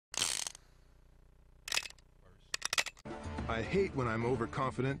I hate when I'm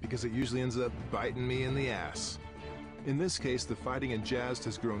overconfident because it usually ends up biting me in the ass. In this case, the fighting in Yazd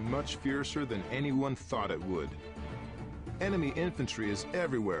has grown much fiercer than anyone thought it would. Enemy infantry is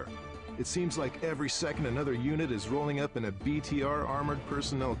everywhere. It seems like every second another unit is rolling up in a BTR armored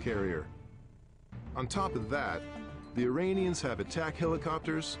personnel carrier. On top of that, the Iranians have attack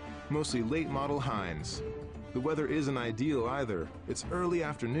helicopters, mostly late model Hinds. The weather isn't ideal either. It's early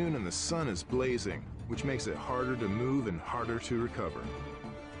afternoon and the sun is blazing, which makes it harder to move and harder to recover.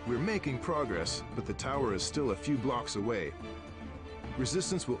 We're making progress, but the tower is still a few blocks away.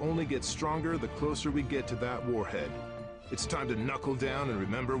 Resistance will only get stronger the closer we get to that warhead. It's time to knuckle down and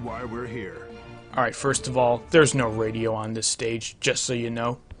remember why we're here. Alright, first of all, there's no radio on this stage, just so you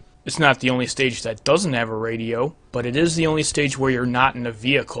know. It's not the only stage that doesn't have a radio, but it is the only stage where you're not in a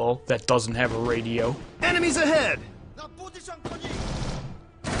vehicle that doesn't have a radio. Enemies ahead!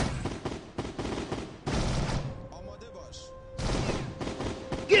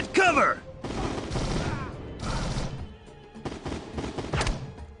 Get cover!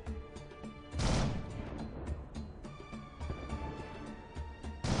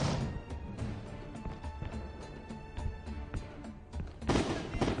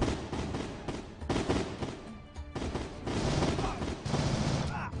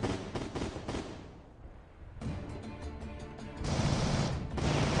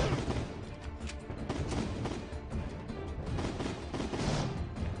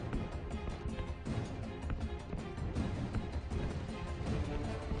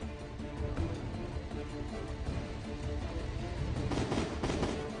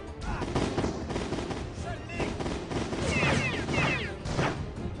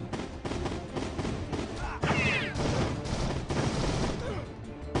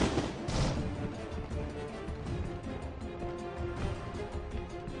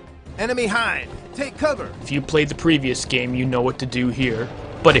 Enemy Hind! Take cover! If you played the previous game, you know what to do here.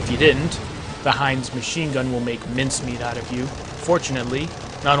 But if you didn't, the Hind's machine gun will make mincemeat out of you. Fortunately,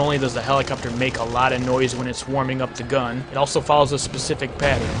 not only does the helicopter make a lot of noise when it's warming up the gun, it also follows a specific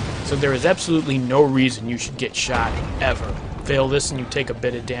pattern. So there is absolutely no reason you should get shot, ever. Fail this and you take a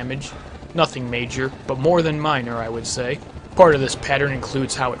bit of damage. Nothing major, but more than minor, I would say. Part of this pattern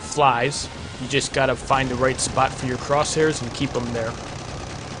includes how it flies. You just gotta find the right spot for your crosshairs and keep them there.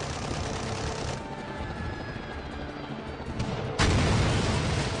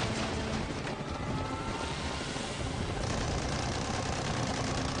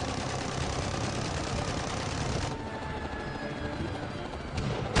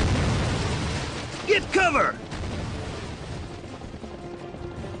 Get cover!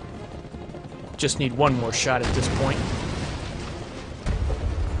 Just need one more shot at this point.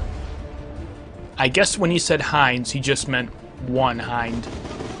 I guess when he said Hinds, he just meant one Hind.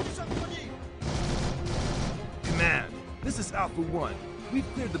 Command, this is Alpha 1. We've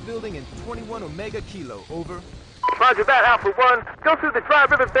cleared the building in 21 Omega Kilo, over. Roger that, Alpha 1. Go through the dry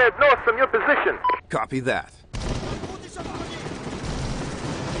riverbed north from your position. Copy that.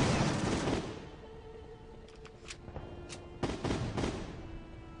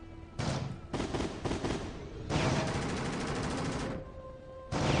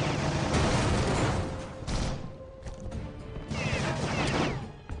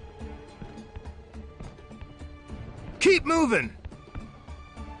 Keep moving!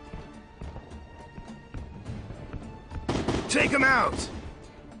 Take him out!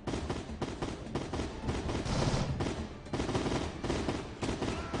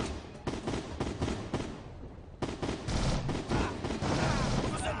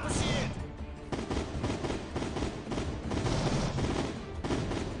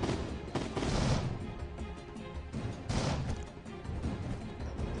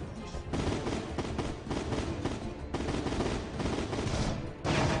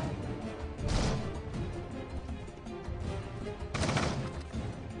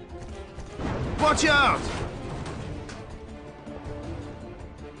 Watch out!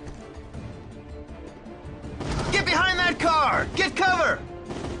 Get behind that car! Get cover!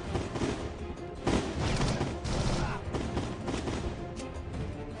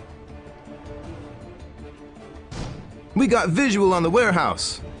 We got visual on the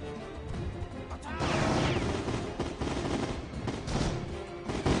warehouse.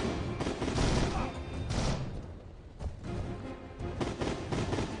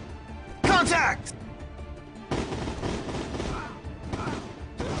 Contact!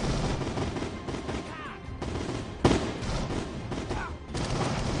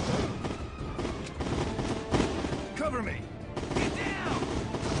 Cover me! Get down!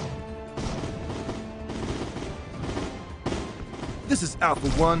 This is Alpha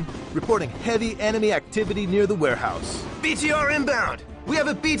 1, reporting heavy enemy activity near the warehouse. BTR inbound! We have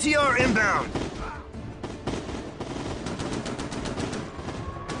a BTR inbound!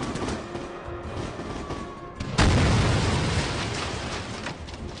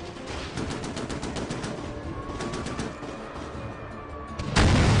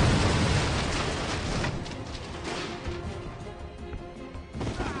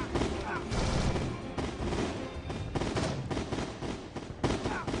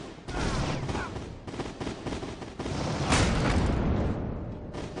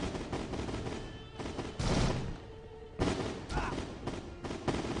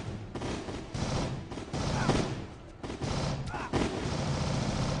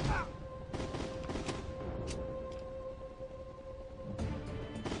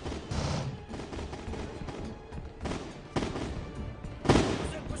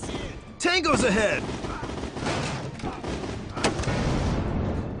 Tango's ahead!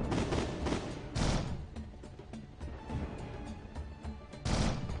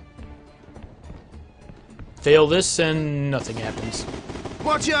 Fail this and nothing happens.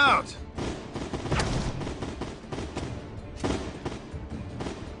 Watch out!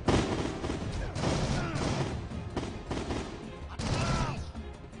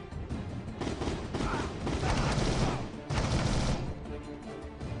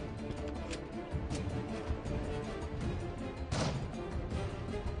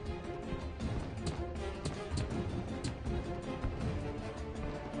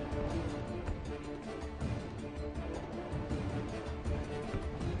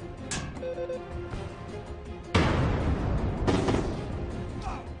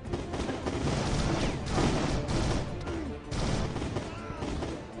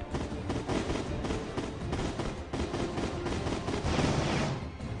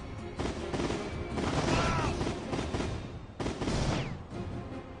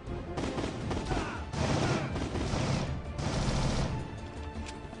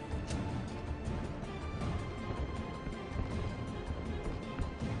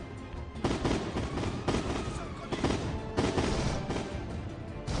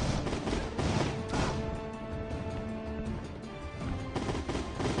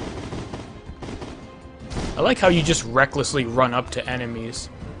 I like how you just recklessly run up to enemies.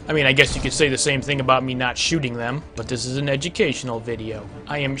 I mean, I guess you could say the same thing about me not shooting them, but this is an educational video.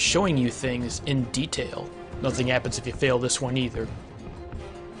 I am showing you things in detail. Nothing happens if you fail this one either.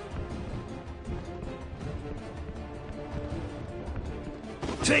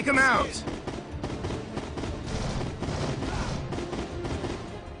 Take him out!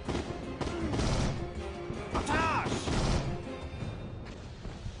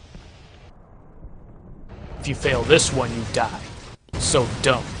 If you fail this one, you die. So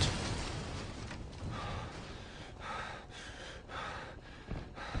don't.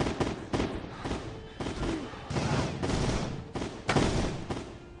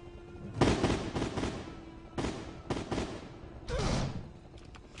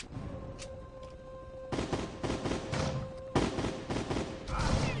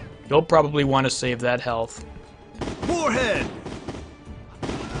 You'll probably want to save that health. Warhead!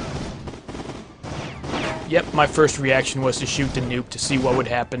 Yep, my first reaction was to shoot the nuke to see what would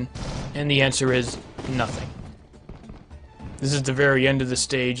happen, and the answer is nothing. This is the very end of the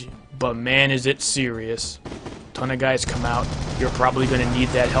stage, but man is it serious. Ton of guys come out, you're probably going to need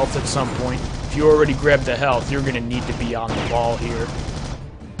that health at some point. If you already grabbed the health, you're going to need to be on the ball here.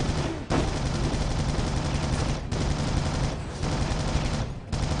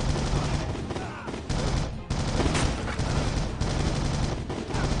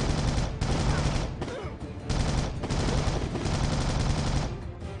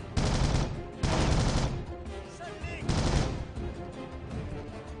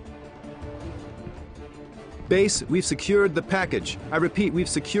 Base, we've secured the package. I repeat, we've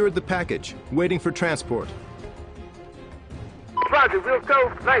secured the package. Waiting for transport. Roger, we'll go.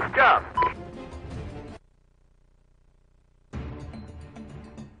 Nice job.